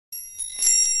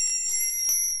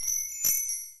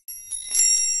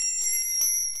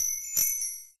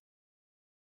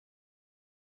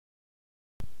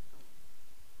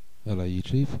Hello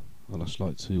YouTube, I'd just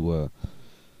like to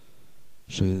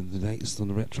show you the latest on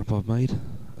the ret trap I've made.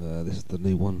 This is the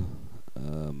new one.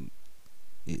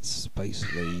 It's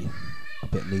basically a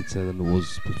bit neater than it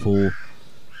was before.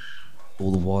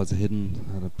 All the wires are hidden.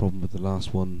 I had a problem with the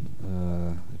last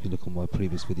one. If you look on my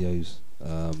previous videos,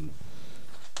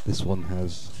 this one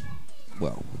has,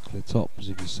 well, a clear top, as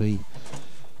you can see.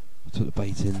 I took the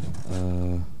bait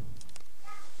in.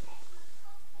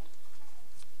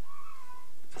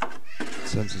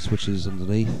 Sensor switches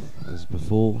underneath as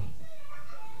before.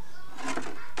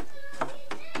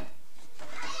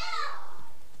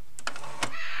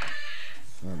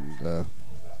 And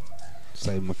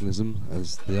same mechanism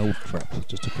as the old trap,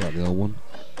 just took out the old one.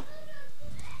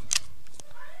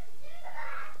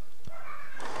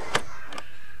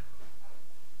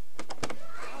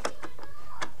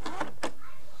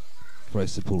 Very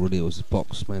simple really, it was a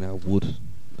box made out of wood.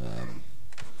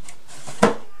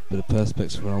 Bit of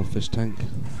perspex for an old fish tank,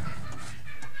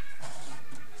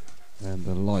 and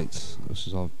the light which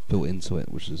is I've built into it,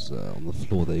 which is on the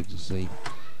floor there, you can see,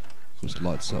 which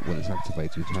lights up when it's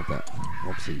activated. You have that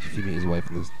obviously a few meters away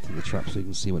from the trap, so you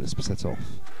can see when it's set off.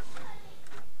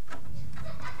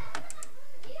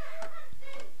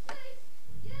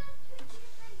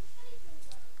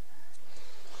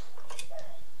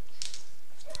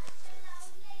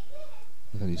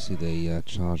 And then you see the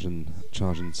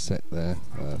charging set there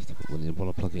when you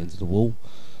want to plug it into the wall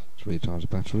to recharge the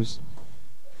batteries.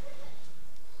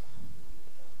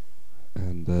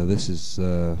 And this is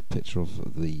a picture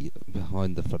of the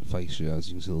behind the front fascia, as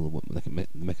you can see all the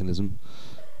mechanism,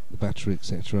 the battery,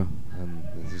 etc. And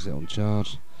this is it on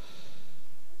charge.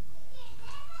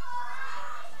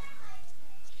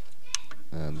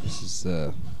 And this is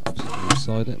absolutely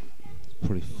inside it.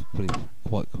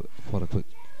 Quite a quick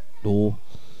door.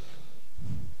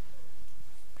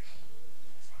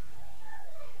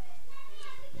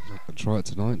 I can try it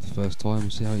tonight, the first time,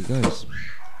 and see how it goes.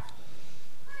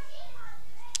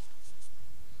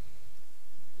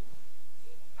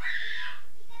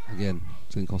 Again,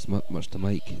 it didn't cost much to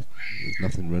make. There's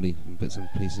nothing really, bits and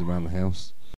pieces around the house.